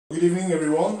Good evening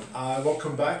everyone,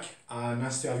 welcome back,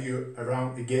 nice to have you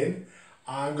around again.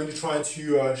 I'm going to try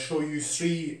to show you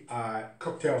three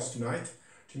cocktails tonight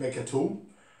to make at home.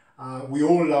 We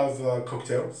all love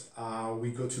cocktails,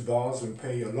 we go to bars and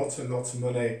pay lots and lots of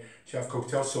money to have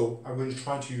cocktails, so I'm going to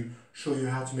try to show you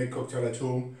how to make cocktail at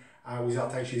home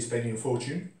without actually spending a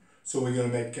fortune. So we're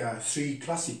going to make three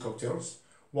classic cocktails,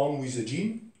 one with a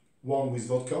gin, one with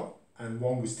vodka and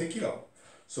one with tequila.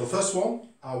 So first one,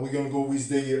 we're going to go with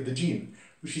the gin,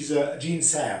 which is a gin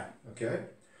sour, okay?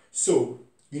 So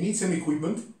you need some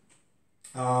equipment.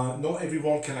 Not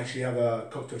everyone can actually have a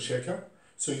cocktail shaker.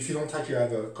 So if you don't actually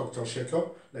have a cocktail shaker,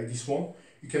 like this one,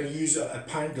 you can use a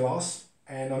pint glass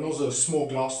and another small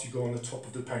glass to go on the top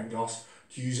of the pint glass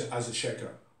to use as a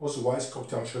shaker. Otherwise,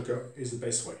 cocktail shaker is the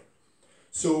best way.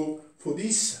 So for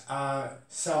this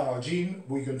sour gin,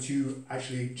 we're going to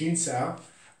actually gin sour.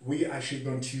 We're actually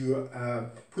going to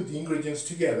put the ingredients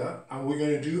together and we're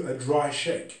going to do a dry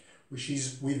shake, which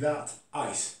is without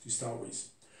ice to start with.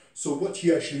 So what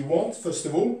you actually want, first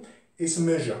of all, is a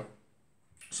measure.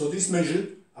 So this measure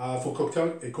for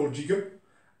cocktail is called jigger.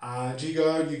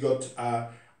 Jigger, you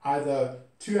got either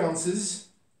 2 ounces,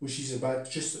 which is about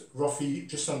roughly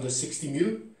just under 60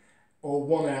 ml, or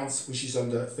 1 ounce, which is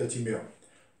under 30 ml.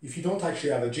 If you don't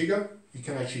actually have a jigger, you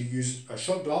can actually use a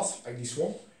shot glass like this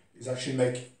one. It's actually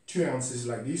make 2 ounces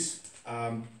like this,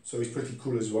 so it's pretty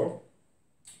cool as well.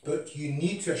 But you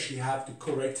need to actually have the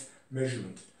correct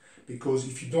measurement, because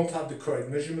if you don't have the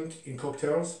correct measurement in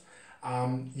cocktails,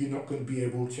 you're not going to be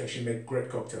able to actually make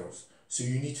great cocktails. So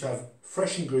you need to have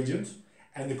fresh ingredients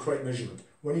and the correct measurement.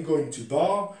 When you go into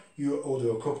bar, you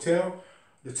order a cocktail.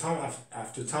 The time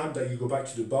after time that you go back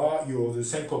to the bar, you order the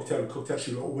same cocktail. The cocktail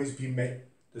should always be made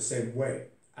the same way,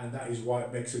 and that is why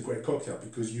it makes a great cocktail,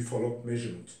 because you follow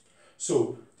measurement.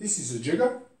 So this is a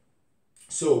jigger.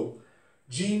 So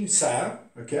gin sour,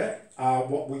 okay.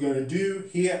 What we're going to do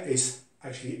here is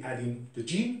actually adding the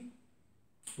gin.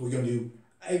 We're going to do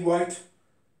egg white,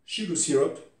 sugar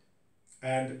syrup,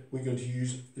 and we're going to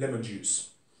use lemon juice.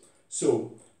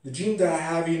 So the gin that I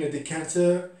have in a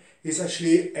decanter is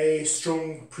actually a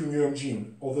strong premium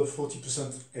gin, over 40%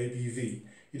 ABV.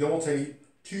 You don't want any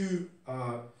too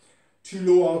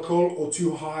low alcohol or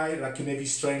too high, like an heavy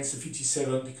strains,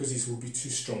 57, because this will be too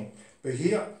strong. But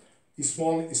here, this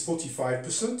one is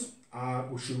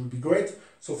 45%, which will be great.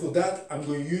 So for that, I'm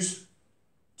going to use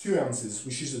 2 ounces,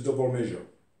 which is a double measure.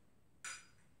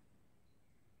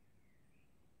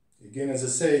 Again, as I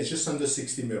say, it's just under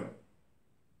 60 ml.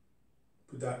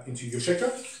 Put that into your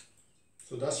shaker.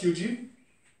 So that's your gin.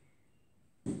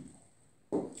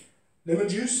 Lemon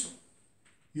juice,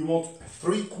 you want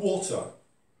 3/4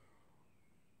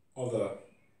 of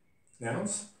an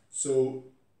ounce. So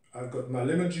I've got my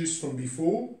lemon juice from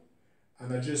before,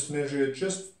 and I just measure it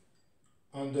just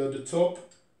under the top,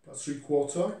 about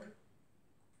 3/4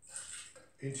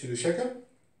 into the shaker.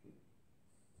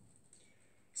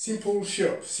 Simple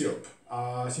syrup.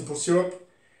 Simple syrup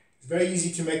is very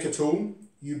easy to make at home.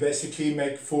 You basically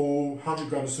make 400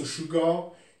 grams of sugar.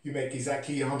 You make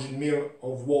exactly 100 ml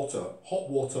of water, hot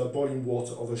water, boiling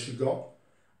water over sugar.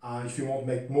 If you want to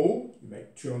make more, you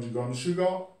make 200 grams of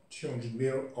sugar, 200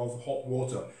 ml of hot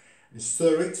water. And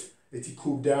stir it, let it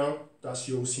cool down. That's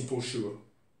your simple sugar.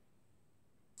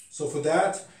 So for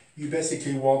that, you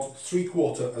basically want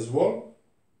 3/4 as well.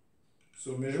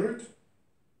 So measure it.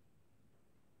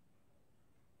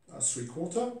 That's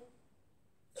 3/4.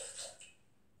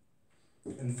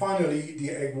 And finally,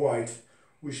 the egg white,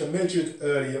 which I measured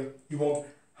earlier. You want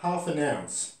 1/2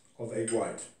 ounce of egg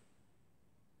white.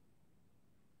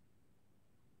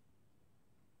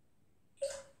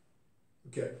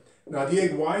 Okay, now the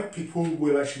egg white, people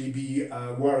will actually be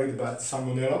worried about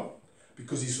salmonella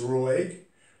because it's raw egg.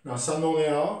 Now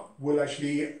salmonella will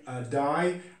actually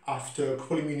die after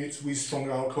 20 minutes with strong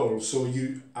alcohol, so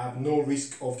you have no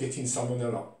risk of getting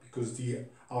salmonella because the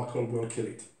alcohol will kill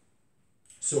it.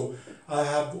 So I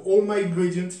have all my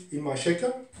ingredients in my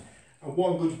shaker, and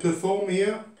what I'm going to perform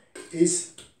here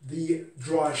is the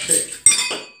dry shake.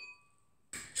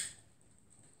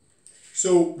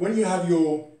 So when you have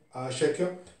your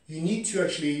shaker, you need to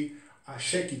actually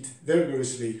shake it very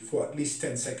vigorously for at least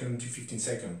 10 seconds to 15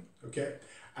 seconds, okay?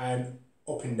 And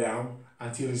up and down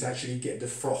until you actually get the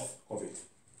froth of it.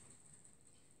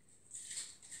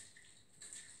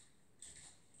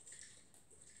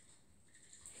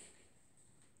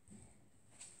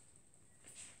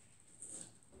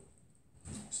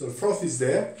 So the froth is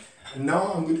there, and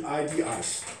now I'm going to add the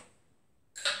ice.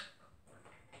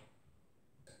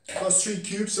 About 3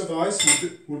 cubes of ice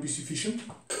will be sufficient.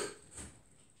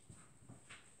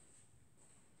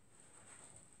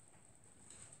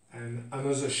 And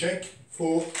another shake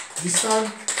for this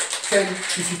time 10 to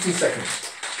 15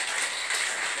 seconds.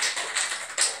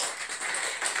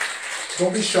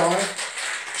 Don't be shy,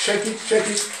 shake it, shake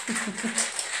it.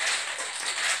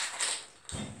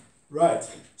 Right,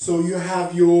 so you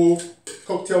have your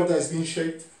cocktail that has been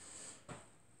shaked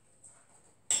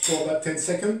for about 10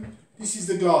 seconds. This is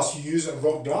the glass you use, a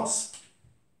rock glass.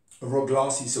 A rock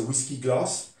glass is a whiskey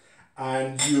glass,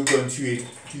 and you're going to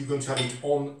have it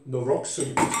on the rocks, so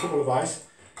you put a couple of ice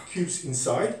cubes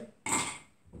inside.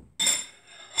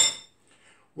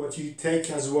 What you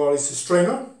take as well is a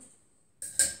strainer,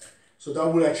 so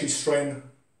that will actually strain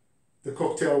the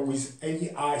cocktail with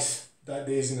any ice that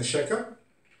there is in the shaker.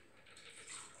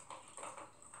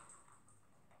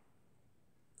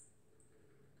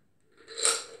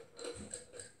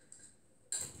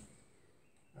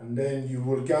 And then you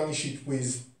will garnish it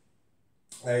with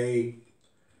a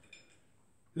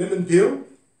lemon peel.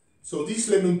 So this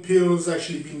lemon peel has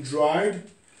actually been dried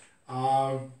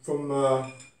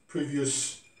from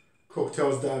previous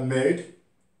cocktails that I made.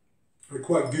 They're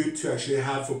quite good to actually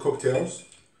have for cocktails.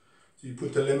 So you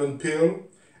put the lemon peel,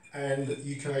 and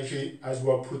you can actually as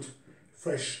well put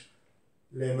fresh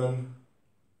lemon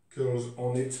curls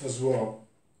on it as well.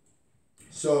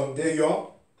 So there you are,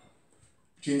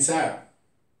 gin sour.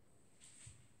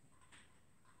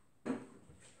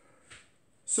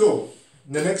 So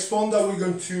the next one that we're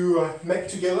going to make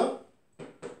together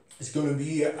is going to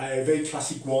be a very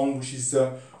classic one, which is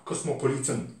the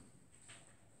Cosmopolitan.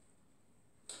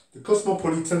 The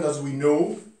Cosmopolitan, as we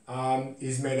know,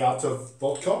 is made out of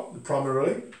vodka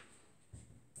primarily.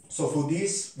 So for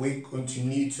this, we're going to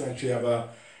need to actually have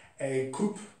a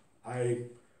coupe, a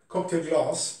cocktail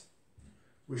glass,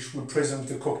 which will present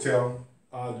the cocktail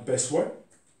the best way.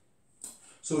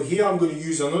 So here I'm going to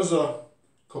use another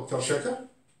cocktail shaker,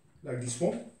 like this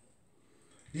one.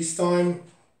 This time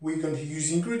we're going to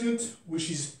use ingredient, which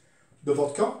is the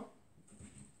vodka.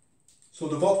 So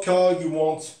the vodka, you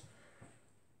want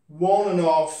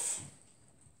 1.5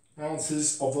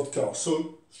 ounces of vodka,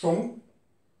 so strong.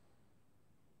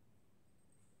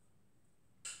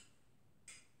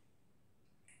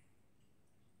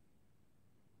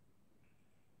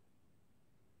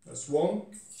 That's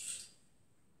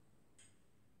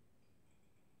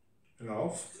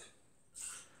 1.5.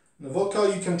 The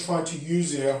vodka you can try to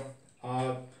use here,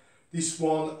 this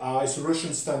one is a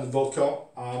Russian standard vodka.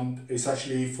 It's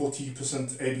actually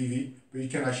 40% ABV, but you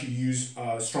can actually use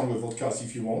stronger vodkas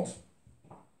if you want.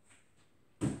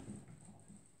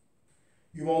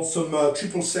 You want some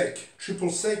triple sec. Triple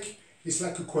sec is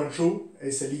like a Cointreau,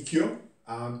 it's a liqueur.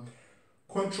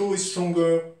 Cointreau is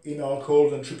stronger in alcohol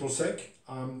than triple sec.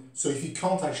 So if you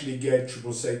can't actually get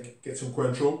triple sec, get some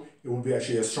Cointreau, it will be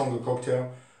actually a stronger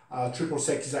cocktail. Triple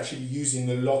sec is actually used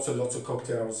in lots of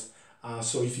cocktails.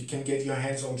 So if you can get your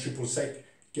hands on triple sec,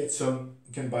 get some.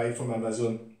 You can buy it from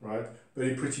Amazon, right? But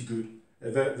it's pretty good.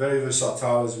 Very, very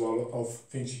versatile as well of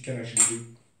things you can actually do.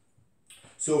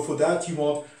 So for that, you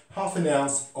want 1/2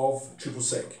 ounce of triple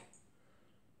sec.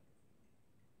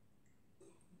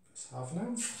 That's 1/2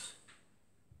 ounce.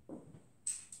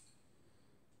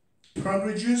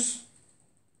 Cranberry juice.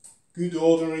 Good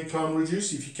ordinary cranberry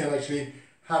juice. If you can actually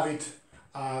have it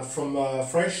from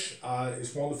fresh,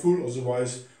 it's wonderful.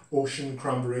 Otherwise, ocean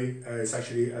cranberry is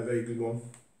actually a very good one.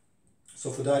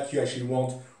 So for that, you actually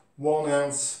want 1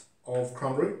 ounce of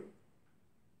cranberry.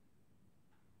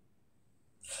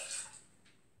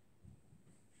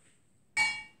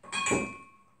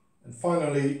 And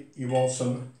finally, you want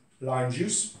some lime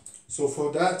juice. So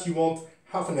for that, you want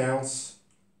 1/2 ounce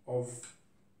of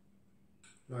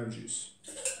lime juice.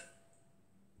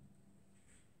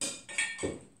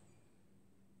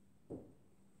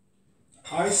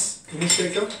 Ice in the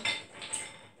shaker.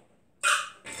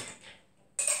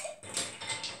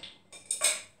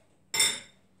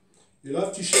 You'll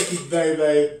have to shake it very,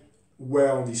 very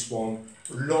well on this one,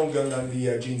 longer than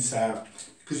the gin sour,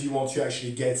 because you want to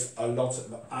actually get a lot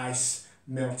of ice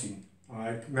melting,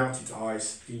 alright, melted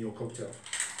ice in your cocktail.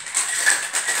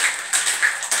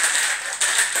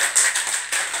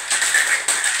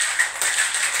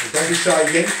 So don't be shy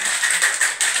again.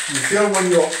 You feel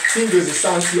when your fingers are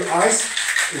starting to ice,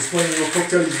 it's when your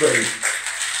cocktail is ready.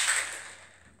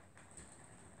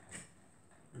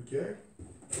 Okay.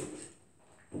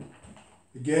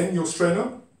 Again, your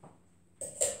strainer,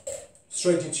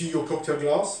 straight into your cocktail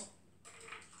glass.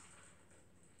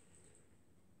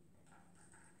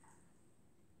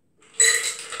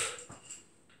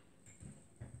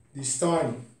 This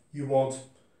time you want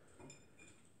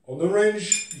an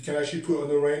orange, you can actually put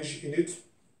an orange in it.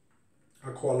 I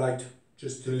quite like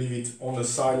just to leave it on the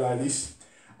side like this.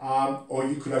 or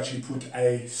you could actually put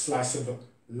a slice of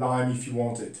lime if you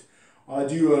wanted. I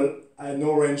do an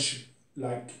orange,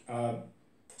 like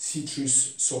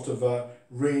citrus sort of a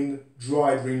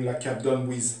dried ring like I've done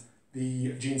with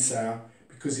the ginseng,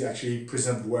 because it actually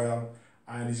presents well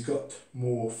and it's got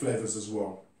more flavors as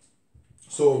well.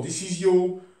 So this is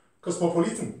your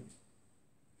Cosmopolitan.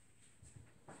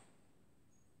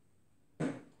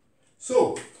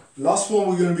 So last one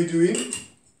we're going to be doing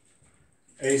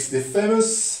is the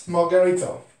famous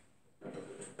Margarita.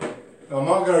 Now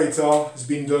Margarita has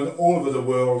been done all over the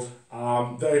world,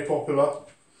 very popular.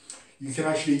 You can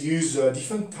actually use a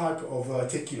different type of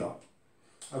tequila.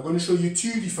 I'm going to show you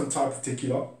two different types of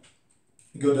tequila.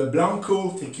 You got the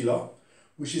Blanco tequila,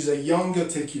 which is a younger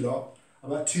tequila,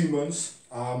 about 2 months.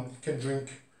 Can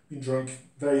be drunk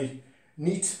very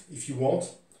neat if you want.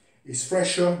 It's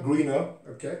fresher, greener,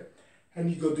 okay. And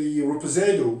you got the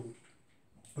Reposado,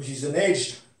 which is an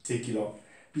aged tequila.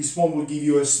 This one will give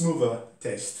you a smoother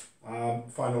taste,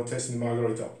 final taste in the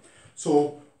Margarita.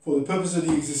 So for the purpose of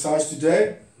the exercise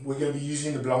today, we're going to be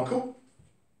using the Blanco.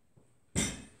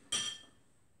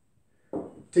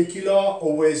 Tequila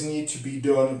always need to be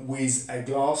done with a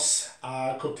glass,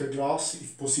 cocktail glass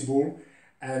if possible,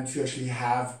 and to actually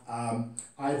have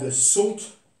either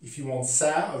salt if you want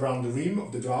sour around the rim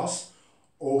of the glass,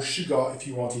 or sugar if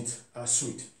you want it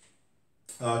sweet.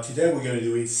 Today we're going to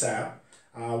do it sour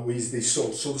with the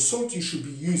salt. So the salt you should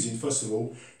be using, first of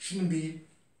all, shouldn't be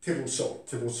table salt.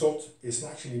 Table salt is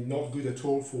actually not good at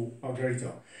all for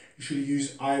Margarita. You should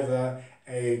use either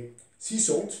a sea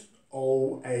salt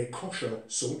or a kosher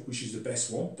salt, which is the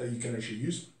best one that you can actually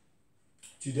use.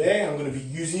 Today I'm going to be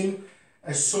using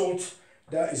a salt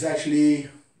that is actually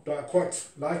quite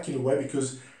like in a way,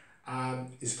 because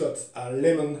it's got a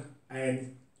lemon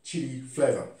and chili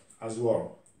flavor as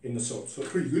well in the salt, so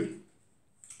pretty good.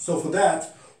 So for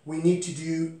that we need to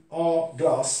do our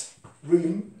glass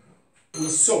rim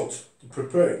with salt to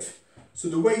prepare it. So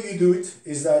the way you do it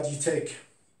is that you take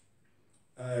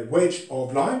a wedge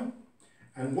of lime,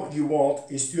 and what you want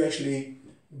is to actually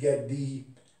get the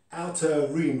outer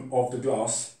rim of the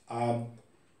glass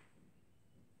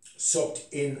soaked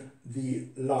in the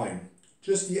lime,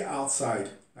 just the outside,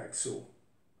 like so.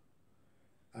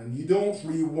 And you don't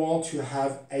really want to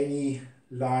have any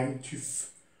lime to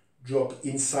drop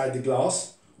inside the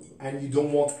glass, and you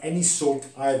don't want any salt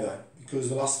either, because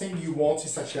the last thing you want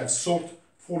is actually have salt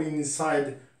falling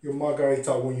inside your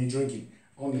Margarita when you're drinking.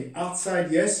 On the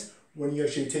outside, yes, when you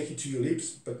actually take it to your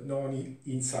lips, but not on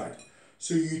the inside.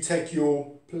 So you take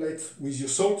your plate with your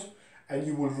salt and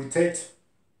you will rotate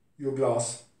your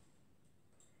glass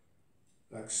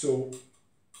like so,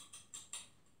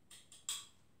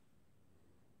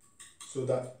 so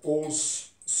that all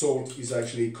salt is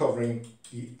actually covering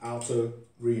the outer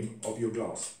rim of your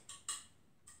glass.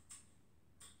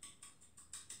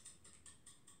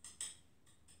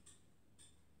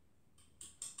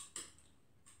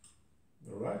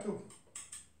 Alright,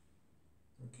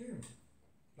 okay,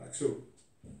 like so.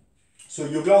 So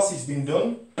your glass has been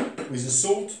done with the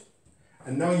salt,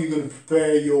 and now you're going to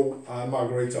prepare your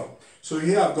Margarita. So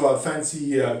here I've got a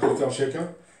fancy cocktail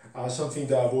shaker, something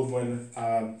that I bought when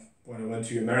I went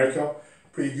to America.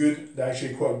 Pretty good. They're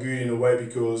actually quite good in a way,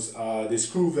 because they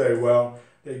screw very well.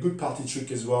 They're a good party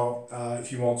trick as well,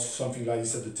 if you want something like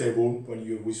this at the table when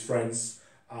you're with friends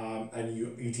and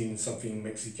you're eating something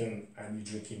Mexican and you're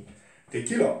drinking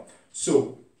tequila.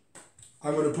 So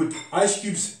I'm going to put ice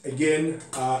cubes again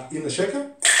in the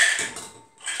shaker.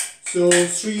 So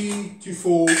 3 to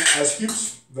 4 ice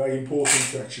cubes, very important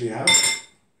to actually have.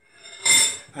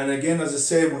 And again, as I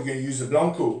said, we're going to use the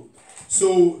Blanco.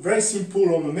 So very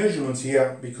simple on the measurements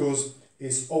here, because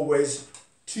it's always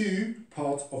 2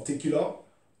 parts of tequila,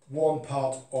 1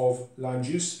 part of lime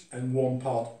juice, and 1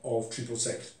 part of triple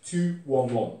sec. 2,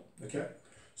 1, 1. Okay.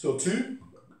 So 2.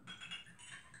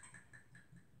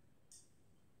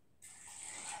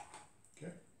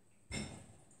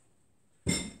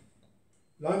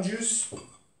 Lime juice,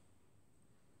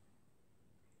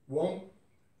 1.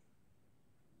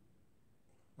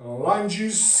 Lime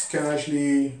juice can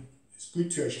actually, it's good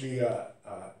to actually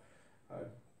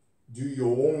do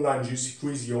your own lime juice,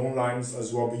 squeeze your own limes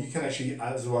as well, but you can actually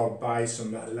as well buy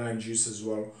some lime juice as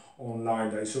well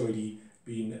online that is already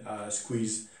been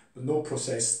squeezed, but no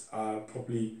processed,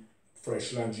 properly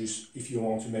fresh lime juice if you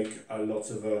want to make lots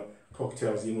of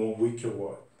cocktails in 1 week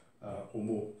or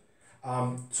more.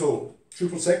 So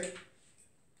triple sec,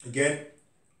 again,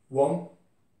 1.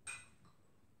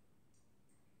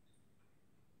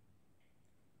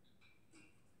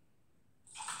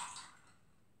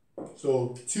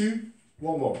 So 2,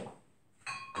 1, 1.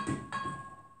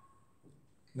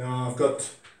 Now I've got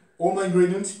all my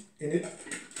ingredients in it.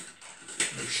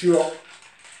 Make sure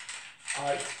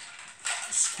I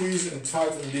squeeze and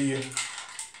tighten the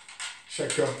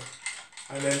shaker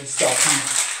and then start to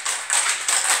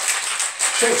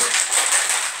shake.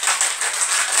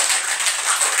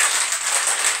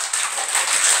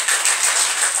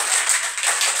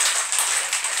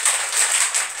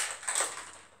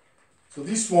 So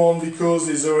this one, because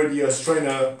there's already a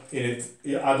strainer in it,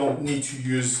 I don't need to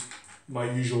use my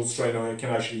usual strainer. I can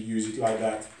actually use it like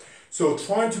that. So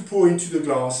try to pour into the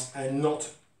glass and not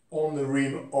on the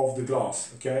rim of the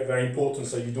glass. Okay, very important,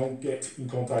 so you don't get in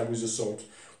contact with the salt,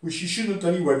 which you shouldn't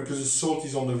anyway, because the salt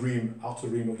is on the rim, outer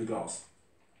rim of the glass.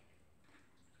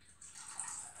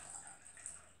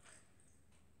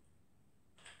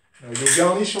 Now you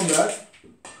garnish on that.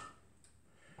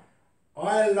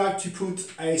 I like to put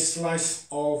a slice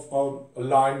of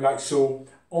lime like so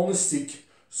on a stick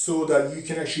so that you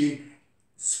can actually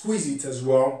squeeze it as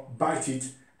well, bite it,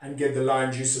 and get the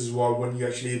lime juice as well when you're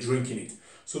actually drinking it.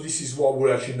 So this is what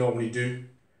we'll actually normally do,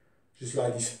 just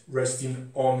like this, resting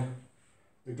on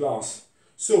the glass.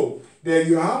 So there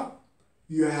you are.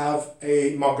 You have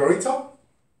a margarita,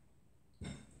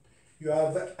 you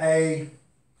have a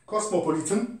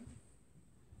cosmopolitan,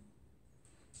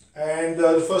 and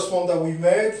the first one that we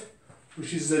made,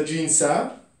 which is the gin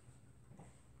sam.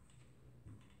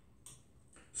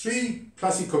 3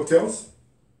 classic cocktails: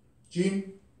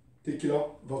 gin, tequila,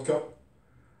 vodka.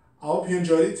 I hope you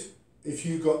enjoyed it. If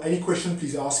you got any question,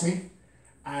 please ask me.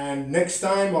 And next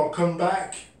time I'll come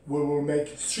back, we will make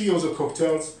 3 other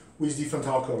cocktails with different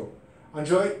alcohol.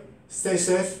 Enjoy, stay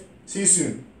safe, see you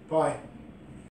soon. Bye.